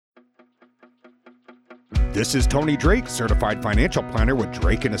This is Tony Drake, Certified Financial Planner with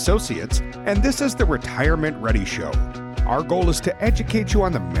Drake & Associates, and this is the Retirement Ready Show. Our goal is to educate you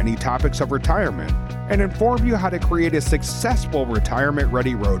on the many topics of retirement and inform you how to create a successful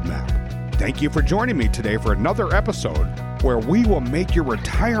retirement-ready roadmap. Thank you for joining me today for another episode where we will make your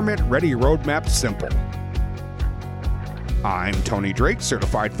retirement-ready roadmap simple. I'm Tony Drake,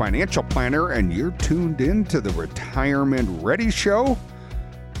 Certified Financial Planner, and you're tuned in to the Retirement Ready Show.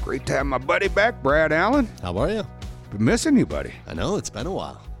 Great to have my buddy back, Brad Allen. How are you? Been missing you, buddy. I know, it's been a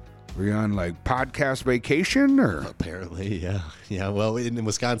while. Were you on like podcast vacation or? Apparently, yeah. Yeah, well, in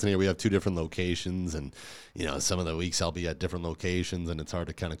Wisconsin here, we have two different locations, and, you know, some of the weeks I'll be at different locations, and it's hard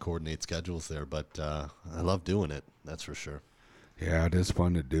to kind of coordinate schedules there, but I love doing it, that's for sure. Yeah, it is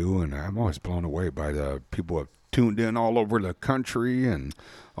fun to do, and I'm always blown away by the people who have tuned in all over the country and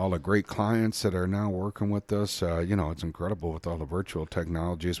all the great clients that are now working with us. It's incredible with all the virtual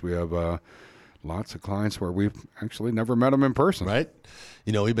technologies. We have lots of clients where we've actually never met them in person. Right?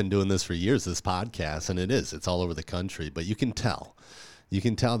 You know, we've been doing this for years, this podcast, and it's all over the country, but you can tell. You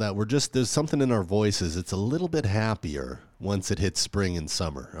can tell that there's something in our voices. It's a little bit happier once it hits spring and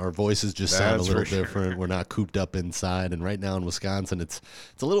summer. Our voices just sound a little different. We're not cooped up inside. And right now in Wisconsin, it's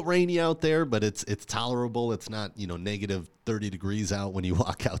a little rainy out there, but it's tolerable. It's not, negative 30 degrees out when you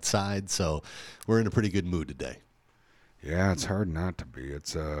walk outside. So we're in a pretty good mood today. Yeah, it's hard not to be.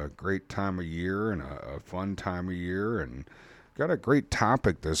 It's a great time of year and a fun time of year, and got a great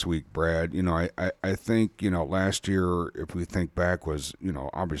topic this week, Brad. I think, last year, if we think back, was,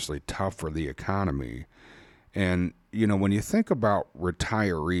 obviously tough for the economy. And, when you think about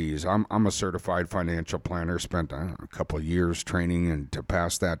retirees, I'm a certified financial planner, spent a couple of years training and to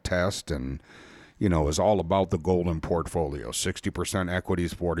pass that test, and, it was all about the golden portfolio, 60%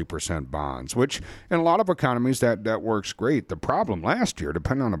 equities, 40% bonds, which in a lot of economies that works great. The problem last year,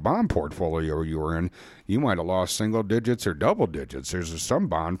 depending on the bond portfolio you were in, you might have lost single digits or double digits. There's some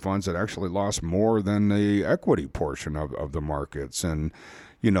bond funds that actually lost more than the equity portion of the markets. And,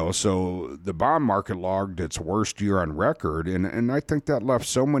 so the bond market logged its worst year on record. And I think that left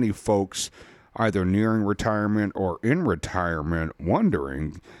so many folks either nearing retirement or in retirement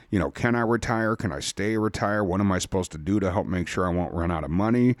wondering, can I retire? Can I stay retired? What am I supposed to do to help make sure I won't run out of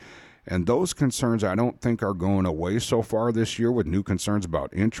money? And those concerns I don't think are going away so far this year with new concerns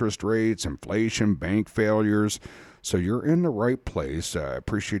about interest rates, inflation, bank failures. So you're in the right place. I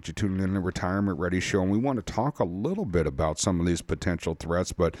appreciate you tuning in to the Retirement Ready Show. And we want to talk a little bit about some of these potential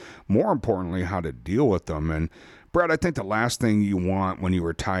threats, but more importantly, how to deal with them. And Brad, I think the last thing you want when you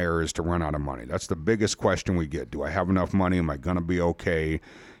retire is to run out of money. That's the biggest question we get. Do I have enough money? Am I going to be okay?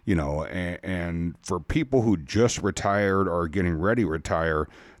 And for people who just retired or are getting ready to retire,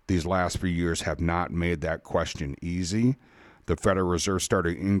 these last few years have not made that question easy. The Federal Reserve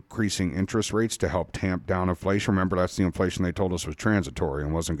started increasing interest rates to help tamp down inflation. Remember, that's the inflation they told us was transitory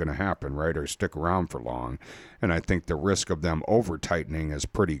and wasn't going to happen, right, or stick around for long. And I think the risk of them over-tightening is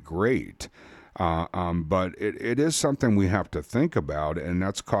pretty great. But it is something we have to think about, and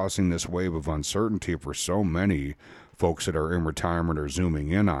that's causing this wave of uncertainty for so many folks that are in retirement or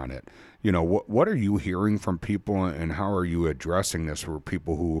zooming in on it. What are you hearing from people, and how are you addressing this for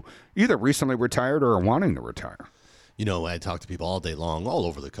people who either recently retired or are wanting to retire? I talk to people all day long, all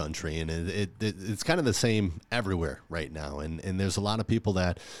over the country, and it's kind of the same everywhere right now. And there's a lot of people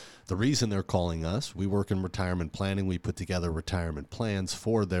that the reason they're calling us, we work in retirement planning. We put together retirement plans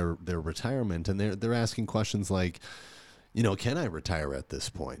for their retirement, and they're asking questions like, can I retire at this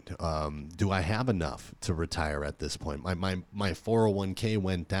point? Do I have enough to retire at this point? My 401k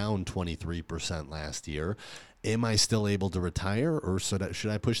went down 23% last year. Am I still able to retire, or should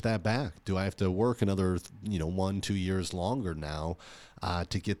I push that back? Do I have to work another 1-2 years longer now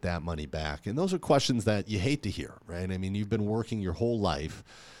to get that money back? And those are questions that you hate to hear, right? I mean, you've been working your whole life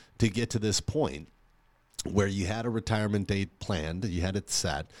to get to this point where you had a retirement date planned, you had it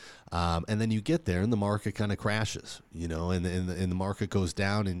set, and then you get there and the market kind of crashes, and the market goes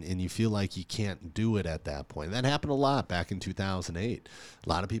down and you feel like you can't do it at that point. That happened a lot back in 2008. A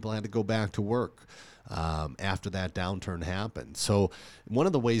lot of people had to go back to work after that downturn happened. So one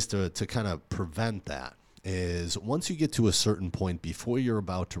of the ways to kind of prevent that is once you get to a certain point before you're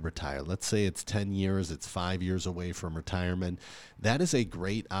about to retire, let's say it's 10 years, it's 5 years away from retirement, that is a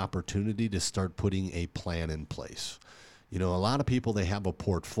great opportunity to start putting a plan in place. A lot of people, they have a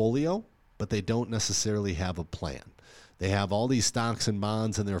portfolio, but they don't necessarily have a plan. They have all these stocks and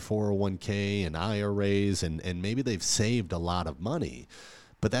bonds in their 401k and IRAs, and maybe they've saved a lot of money,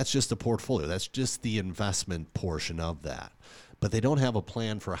 but that's just a portfolio. That's just the investment portion of that. but they don't have a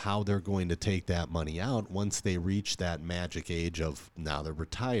plan for how they're going to take that money out once they reach that magic age of now they're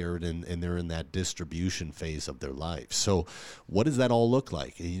retired and they're in that distribution phase of their life. So what does that all look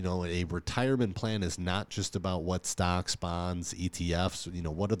like? A retirement plan is not just about what stocks, bonds, ETFs,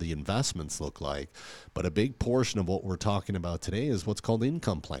 what do the investments look like, but a big portion of what we're talking about today is what's called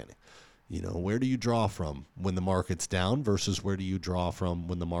income planning. Where do you draw from when the market's down versus where do you draw from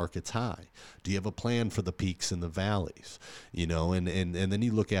when the market's high? Do you have a plan for the peaks and the valleys? And then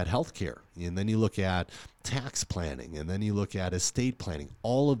you look at healthcare, and then you look at tax planning, and then you look at estate planning.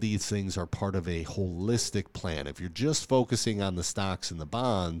 All of these things are part of a holistic plan. If you're just focusing on the stocks and the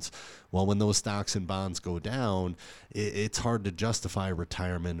bonds, well, when those stocks and bonds go down, it's hard to justify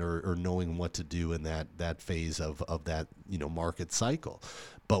retirement or knowing what to do in that phase of that market cycle.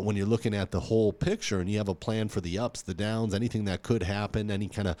 But when you're looking at the whole picture and you have a plan for the ups, the downs, anything that could happen, any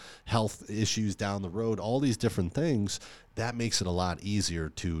kind of health issues down the road, all these different things, that makes it a lot easier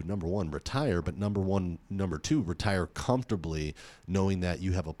to, number one, retire, but number two, retire comfortably knowing that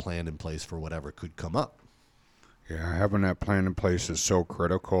you have a plan in place for whatever could come up. Yeah, having that plan in place is so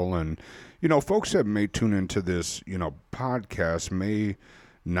critical. And, folks that may tune into this, podcast may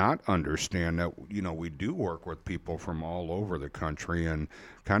not understand that, we do work with people from all over the country, and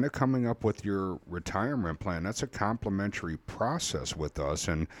kind of coming up with your retirement plan. That's a complimentary process with us.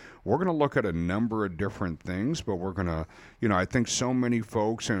 And we're going to look at a number of different things, but we're going to, I think so many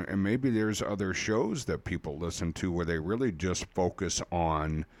folks, and maybe there's other shows that people listen to where they really just focus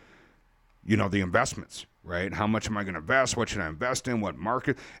on, the investments, right? How much am I going to invest? What should I invest in? What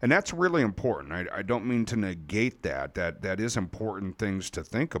market? And that's really important. I don't mean to negate that. That is important things to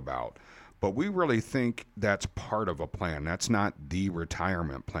think about. But we really think that's part of a plan. That's not the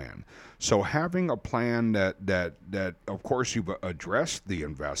retirement plan. So having a plan that of course you've addressed the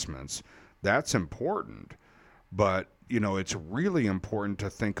investments, that's important. But, it's really important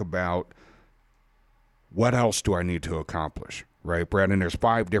to think about what else do I need to accomplish, right, Brad? And there's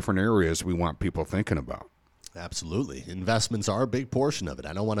 5 different areas we want people thinking about. Absolutely. Investments are a big portion of it.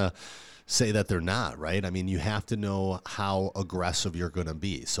 I don't want to say that they're not, right? I mean, you have to know how aggressive you're going to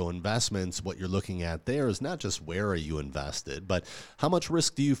be. So investments, what you're looking at there is not just where are you invested, but how much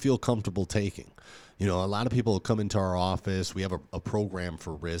risk do you feel comfortable taking? A lot of people come into our office. We have a program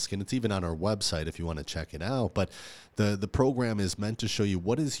for risk, and it's even on our website if you want to check it out. But the program is meant to show you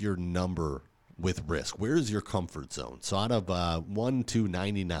what is your number with risk. Where is your comfort zone? So out of 1 to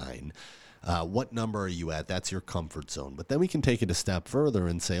 99, what number are you at? That's your comfort zone. But then we can take it a step further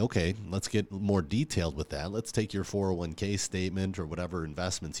and say, okay, let's get more detailed with that. Let's take your 401k statement or whatever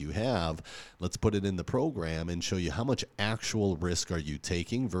investments you have. Let's put it in the program and show you how much actual risk are you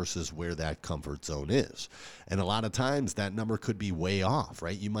taking versus where that comfort zone is. And a lot of times that number could be way off,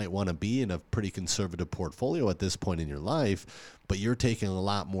 right? You might want to be in a pretty conservative portfolio at this point in your life, but you're taking a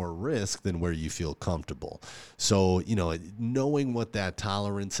lot more risk than where you feel comfortable. So, knowing what that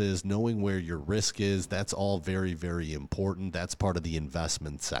tolerance is, knowing where your risk is, that's all very, very important. That's part of the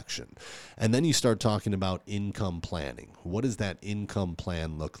investment section. And then you start talking about income planning. What does that income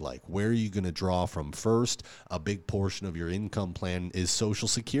plan look like? Where are you going to draw from first? A big portion of your income plan is Social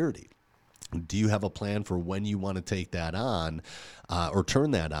Security. Do you have a plan for when you want to take that on or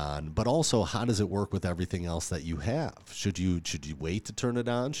turn that on? But also, how does it work with everything else that you have? Should you wait to turn it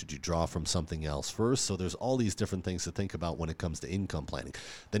on? Should you draw from something else first? So there's all these different things to think about when it comes to income planning.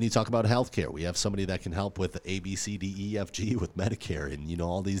 Then you talk about healthcare. We have somebody that can help with A, B, C, D, E, F, G with Medicare and,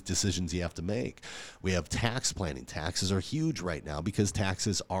 all these decisions you have to make. We have tax planning. Taxes are huge right now because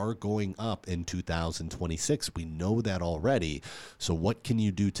taxes are going up in 2026. We know that already. So what can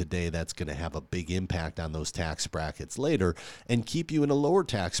you do today that's going to have a big impact on those tax brackets later and keep you in a lower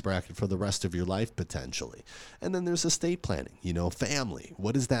tax bracket for the rest of your life potentially? And then there's estate planning, family.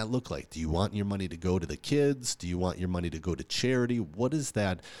 What does that look like? Do you want your money to go to the kids? Do you want your money to go to charity? What does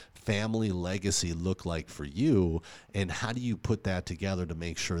that family legacy look like for you? And how do you put that together to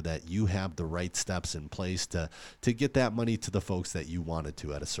make sure that you have the right steps in place to get that money to the folks that you wanted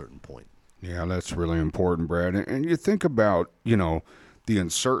to at a certain point? Yeah, that's really important, Brad. And you think about, the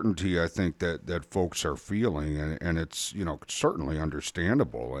uncertainty I think that folks are feeling, and it's, certainly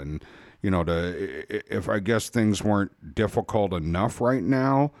understandable. And, if I guess things weren't difficult enough right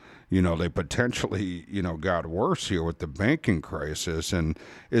now, they potentially, got worse here with the banking crisis. And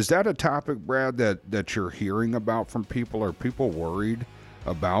is that a topic, Brad, that you're hearing about from people? Are people worried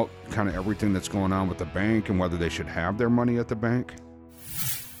about kind of everything that's going on with the bank and whether they should have their money at the bank?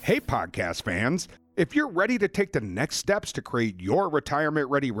 Hey, podcast fans. If you're ready to take the next steps to create your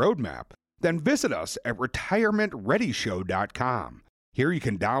retirement-ready roadmap, then visit us at retirementreadyshow.com. Here you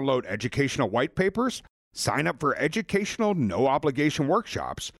can download educational white papers, Sign up for educational, no-obligation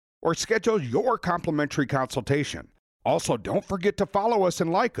workshops or schedule your complimentary consultation. Also, don't forget to follow us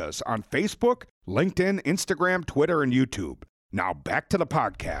and like us on Facebook, LinkedIn, Instagram, Twitter, and YouTube. Now back to the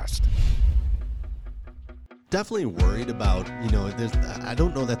podcast. Definitely worried about, I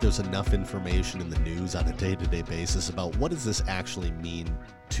don't know that there's enough information in the news on a day-to-day basis about what does this actually mean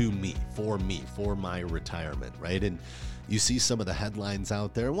to me, for my retirement, right? And you see some of the headlines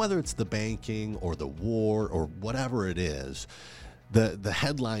out there, whether it's the banking or the war or whatever it is, the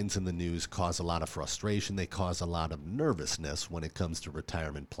headlines in the news cause a lot of frustration. They cause a lot of nervousness when it comes to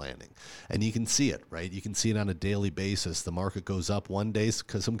retirement planning. And you can see it, right? You can see it on a daily basis. The market goes up one day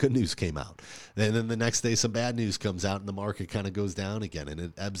because some good news came out. And then the next day, some bad news comes out and the market kind of goes down again. And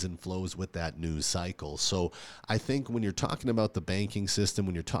it ebbs and flows with that news cycle. So I think when you're talking about the banking system,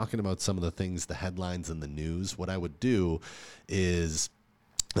 when you're talking about some of the things, the headlines in the news, what I would do is,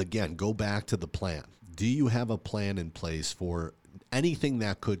 again, go back to the plan. Do you have a plan in place for anything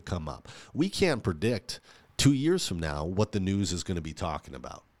that could come up? We can't predict 2 years from now what the news is going to be talking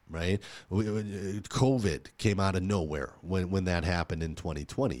about, right? COVID came out of nowhere when that happened in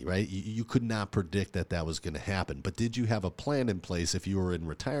 2020, right? You could not predict that was going to happen. But did you have a plan in place if you were in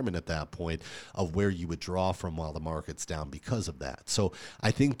retirement at that point of where you would draw from while the market's down because of that? So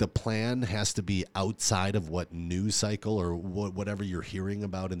I think the plan has to be outside of what news cycle or whatever you're hearing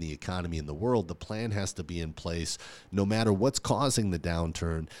about in the economy in the world. The plan has to be in place no matter what's causing the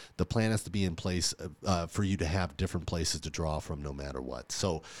downturn. The plan has to be in place for you to have different places to draw from no matter what.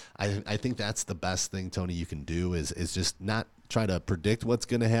 So I think that's the best thing, Tony, you can do is just not try to predict what's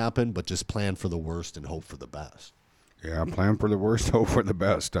going to happen, but just plan for the worst and hope for the best. Yeah, plan for the worst, hope for the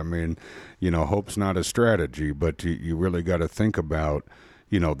best. I mean, hope's not a strategy, but you really got to think about,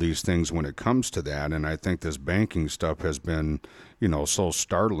 these things when it comes to that. And I think this banking stuff has been, so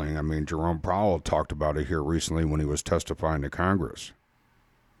startling. I mean, Jerome Powell talked about it here recently when he was testifying to Congress.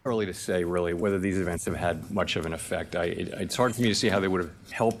 Early to say, really, whether these events have had much of an effect. It's hard for me to see how they would have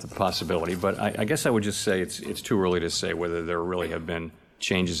helped the possibility, but I guess I would just say it's too early to say whether there really have been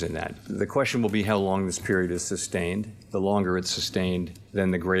changes in that. The question will be how long this period is sustained. The longer it's sustained,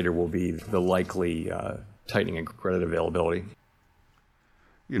 then the greater will be the likely tightening of credit availability.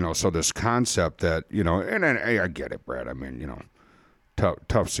 So this concept that, and I get it, Brad. I mean,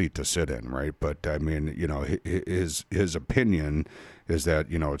 tough seat to sit in, right? But I mean, his opinion is that,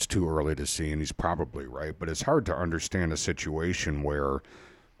 it's too early to see, and he's probably right. But it's hard to understand a situation where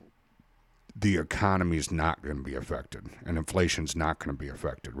the economy's not going to be affected and inflation's not going to be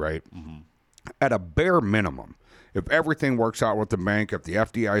affected, right? Mm-hmm. At a bare minimum, if everything works out with the bank, if the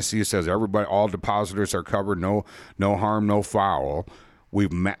FDIC says all depositors are covered, no harm, no foul,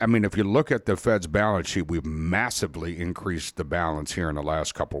 if you look at the Fed's balance sheet, we've massively increased the balance here in the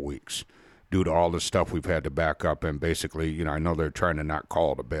last couple of weeks due to all the stuff we've had to back up. And basically, I know they're trying to not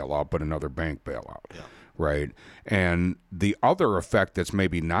call it a bailout, but another bank bailout, right? And the other effect that's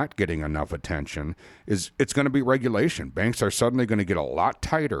maybe not getting enough attention is it's going to be regulation. Banks are suddenly going to get a lot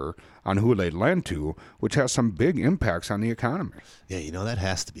tighter on who they lend to, which has some big impacts on the economy. Yeah, that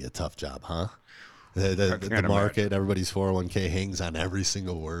has to be a tough job, huh? The market, everybody's 401k hangs on every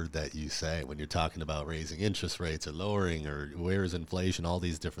single word that you say when you're talking about raising interest rates or lowering or where is inflation, all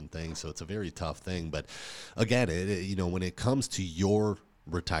these different things. So it's a very tough thing. But again, when it comes to your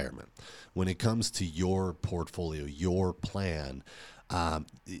retirement, when it comes to your portfolio, your plan,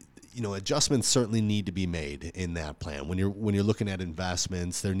 adjustments certainly need to be made in that plan. When you're looking at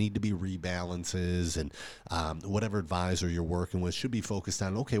investments, there need to be rebalances, and whatever advisor you're working with should be focused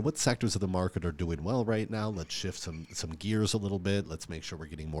on, okay, what sectors of the market are doing well right now? Let's shift some gears a little bit. Let's make sure we're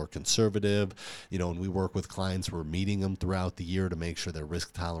getting more conservative. When we work with clients, we're meeting them throughout the year to make sure their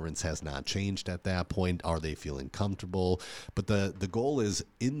risk tolerance has not changed at that point. Are they feeling comfortable? But the goal is,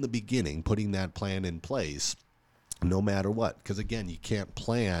 in the beginning, putting that plan in place no matter what, because again, you can't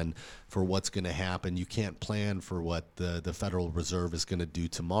plan for what's going to happen. You can't plan for what the Federal Reserve is going to do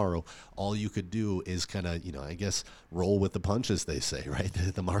tomorrow. All you could do is kind of, roll with the punches, they say, right?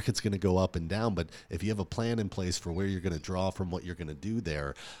 The market's going to go up and down, but if you have a plan in place for where you're going to draw from, what you're going to do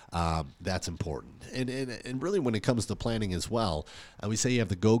there, that's important. And really, when it comes to planning as well, we say you have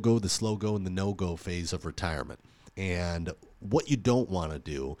the go-go, the slow-go, and the no-go phase of retirement. And what you don't want to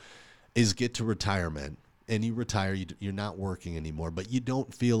do is get to retirement, and you retire, you're not working anymore, but you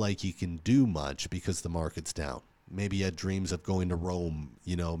don't feel like you can do much because the market's down. Maybe you had dreams of going to Rome,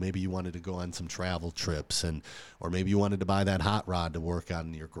 maybe you wanted to go on some travel trips, or maybe you wanted to buy that hot rod to work on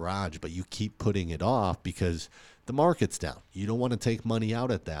in your garage, but you keep putting it off because the market's down. You don't want to take money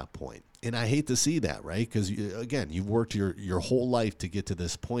out at that point. And I hate to see that, right? Because, again, you've worked your whole life to get to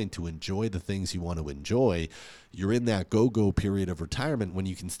this point to enjoy the things you want to enjoy. You're in that go-go period of retirement when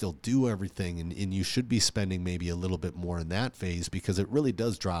you can still do everything, and you should be spending maybe a little bit more in that phase, because it really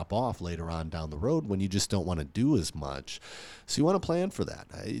does drop off later on down the road when you just don't want to do as much. So you want to plan for that.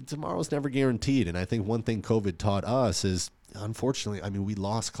 Tomorrow's never guaranteed, and I think one thing COVID taught us is, unfortunately, I mean, we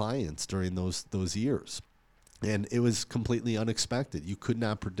lost clients during those years. And it was completely unexpected. You could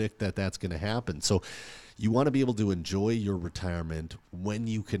not predict that that's going to happen. So you want to be able to enjoy your retirement when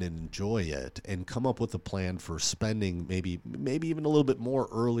you can enjoy it, and come up with a plan for spending maybe even a little bit more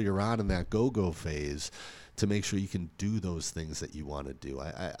earlier on in that go-go phase to make sure you can do those things that you want to do.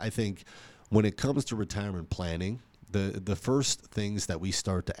 I think when it comes to retirement planning, the first things that we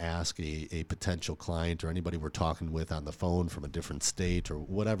start to ask a potential client or anybody we're talking with on the phone from a different state or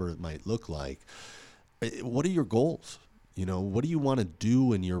whatever it might look like, what are your goals? What do you want to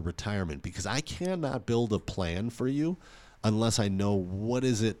do in your retirement? Because I cannot build a plan for you unless I know what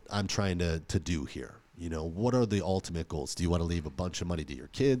is it I'm trying to do here. What are the ultimate goals? Do you want to leave a bunch of money to your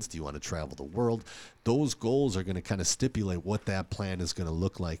kids? Do you want to travel the world? Those goals are going to kind of stipulate what that plan is going to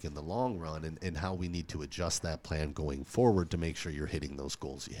look like in the long run, and how we need to adjust that plan going forward to make sure you're hitting those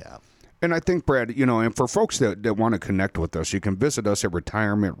goals you have. And I think, Brad, and for folks that want to connect with us, you can visit us at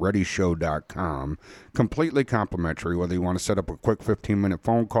retirementreadyshow.com. Completely complimentary, whether you want to set up a quick 15-minute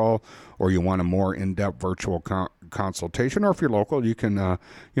phone call or you want a more in-depth virtual consultation, or if you're local, you can,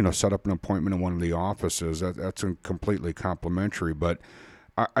 set up an appointment in one of the offices. That's completely complimentary. But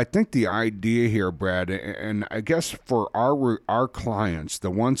I think the idea here, Brad, and I guess for our clients, the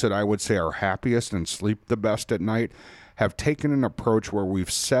ones that I would say are happiest and sleep the best at night, have taken an approach where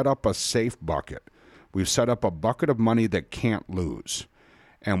we've set up a safe bucket. We've set up a bucket of money that can't lose.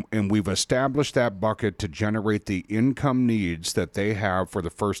 And we've established that bucket to generate the income needs that they have for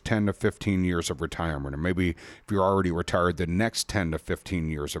the first 10 to 15 years of retirement. Or maybe if you're already retired, the next 10 to 15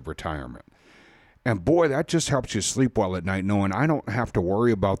 years of retirement. And boy, that just helps you sleep well at night, knowing I don't have to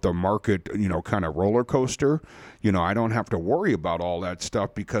worry about the market, kind of roller coaster. I don't have to worry about all that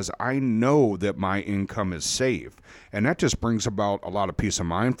stuff because I know that my income is safe. And that just brings about a lot of peace of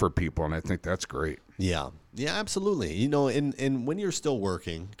mind for people. And I think that's great. Yeah, absolutely. And when you're still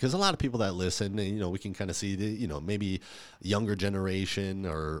working, because a lot of people that listen, we can kind of see maybe younger generation,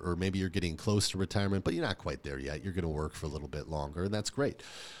 or maybe you're getting close to retirement, but you're not quite there yet. You're going to work for a little bit longer, and that's great.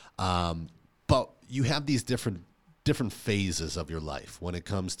 But you have these different phases of your life when it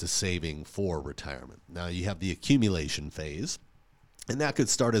comes to saving for retirement. Now, you have the accumulation phase, and that could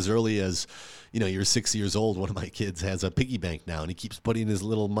start as early as, you're 6 years old. One of my kids has a piggy bank now, and he keeps putting his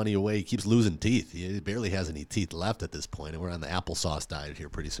little money away. He keeps losing teeth. He barely has any teeth left at this point, and we're on the applesauce diet here.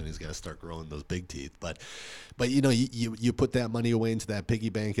 Pretty soon he's got to start growing those big teeth. But you put that money away into that piggy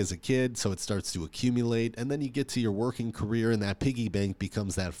bank as a kid, so it starts to accumulate, and then you get to your working career, and that piggy bank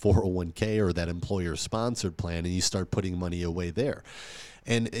becomes that 401k or that employer-sponsored plan, and you start putting money away there.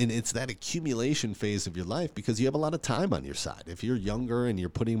 And it's that accumulation phase of your life because you have a lot of time on your side. If you're younger and you're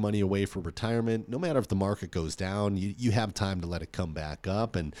putting money away for retirement, no matter if the market goes down, you have time to let it come back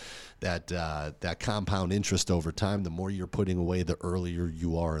up. And that compound interest over time, the more you're putting away, the earlier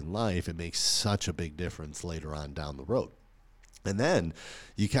you are in life, it makes such a big difference later on down the road. And then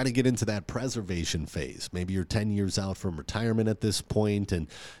you kind of get into that preservation phase. Maybe you're 10 years out from retirement at this point, and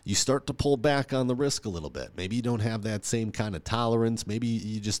you start to pull back on the risk a little bit. Maybe you don't have that same kind of tolerance. Maybe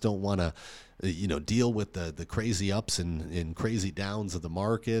you just don't want to, deal with the crazy ups and crazy downs of the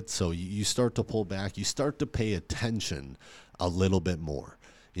market. So you start to pull back. You start to pay attention a little bit more.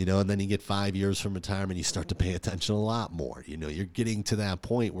 And then you get 5 years from retirement, you start to pay attention a lot more. You're getting to that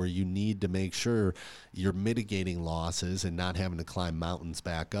point where you need to make sure you're mitigating losses and not having to climb mountains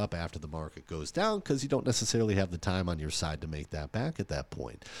back up after the market goes down because you don't necessarily have the time on your side to make that back at that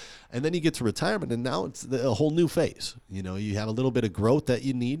point. And then you get to retirement, and now it's a whole new phase. You have a little bit of growth that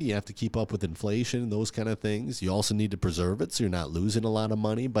you need. You have to keep up with inflation and those kind of things. You also need to preserve it so you're not losing a lot of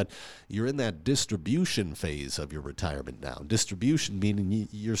money, but you're in that distribution phase of your retirement now. Distribution meaning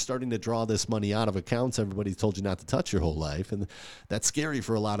you're starting to draw this money out of accounts everybody's told you not to touch your whole life, and that's scary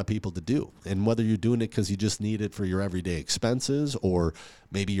for a lot of people to do. And whether you're doing it because you just need it for your everyday expenses, or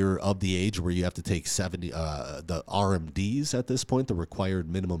maybe you're of the age where you have to take the RMDs at this point, the required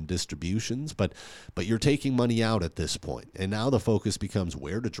minimum distributions, but you're taking money out at this point. And now the focus becomes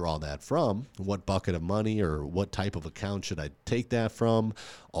where to draw that from, what bucket of money or what type of account should I take that from.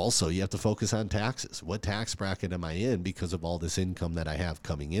 Also, you have to focus on taxes. What tax bracket am I in because of all this income that I have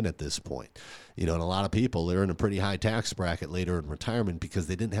coming in at this point? And a lot of people, they're in a pretty high tax bracket later in retirement because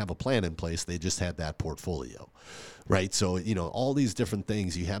they didn't have a plan in place. They just had that portfolio. right? So, all these different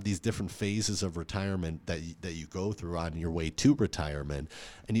things, you have these different phases of retirement that you go through on your way to retirement,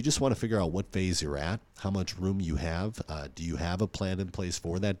 and you just want to figure out what phase you're at, how much room you have. Do you have a plan in place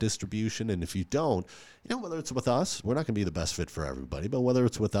for that distribution? And if you don't, whether it's with us, we're not going to be the best fit for everybody, but whether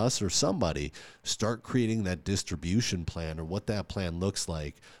it's with us or somebody, start creating that distribution plan or what that plan looks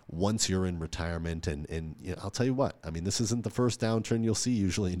like once you're in retirement. And I'll tell you what, this isn't the first downturn you'll see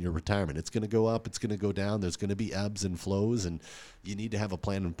usually in your retirement. It's going to go up, it's going to go down, there's going to be ebbs and flows, and you need to have a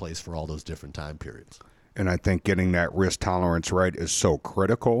plan in place for all those different time periods. And I think getting that risk tolerance right is so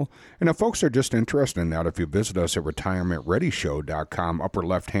critical. And if folks are just interested in that, if you visit us at retirementreadyshow.com, upper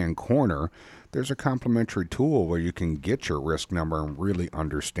left-hand corner, there's a complimentary tool where you can get your risk number and really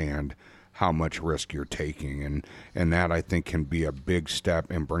understand how much risk you're taking. And that, I think, can be a big step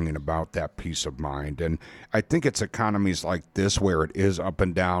in bringing about that peace of mind. And I think it's economies like this where it is up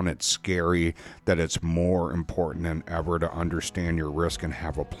and down, it's scary, that it's more important than ever to understand your risk and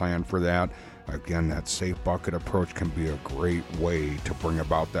have a plan for that. Again, that safe bucket approach can be a great way to bring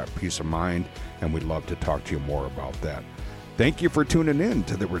about that peace of mind, and we'd love to talk to you more about that. Thank you for tuning in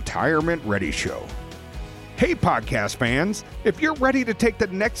to the Retirement Ready Show. Hey, podcast fans, if you're ready to take the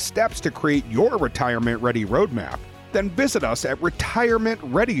next steps to create your retirement ready roadmap, then visit us at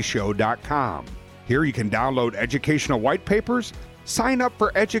retirementreadyshow.com. Here you can download educational white papers, sign up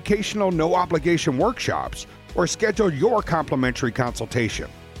for educational no-obligation workshops, or schedule your complimentary consultation.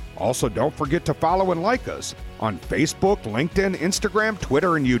 Also, don't forget to follow and like us on Facebook, LinkedIn, Instagram,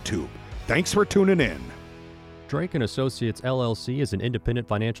 Twitter, and YouTube. Thanks for tuning in. Drake & Associates LLC is an independent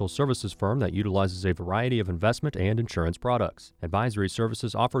financial services firm that utilizes a variety of investment and insurance products. Advisory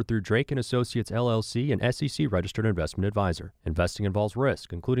services offered through Drake & Associates LLC, an SEC-registered investment advisor. Investing involves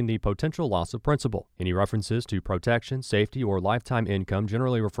risk, including the potential loss of principal. Any references to protection, safety, or lifetime income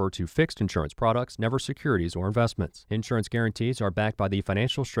generally refer to fixed insurance products, never securities or investments. Insurance guarantees are backed by the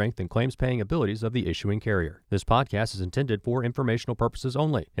financial strength and claims-paying abilities of the issuing carrier. This podcast is intended for informational purposes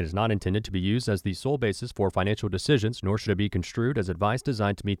only. It is not intended to be used as the sole basis for financial decisions, nor should it be construed as advice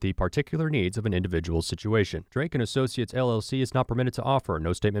designed to meet the particular needs of an individual's situation. Drake & Associates LLC is not permitted to offer.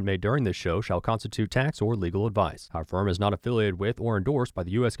 No statement made during this show shall constitute tax or legal advice. Our firm is not affiliated with or endorsed by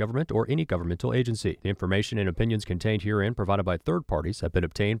the U.S. government or any governmental agency. The information and opinions contained herein provided by third parties have been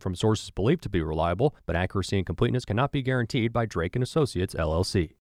obtained from sources believed to be reliable, but accuracy and completeness cannot be guaranteed by Drake & Associates LLC.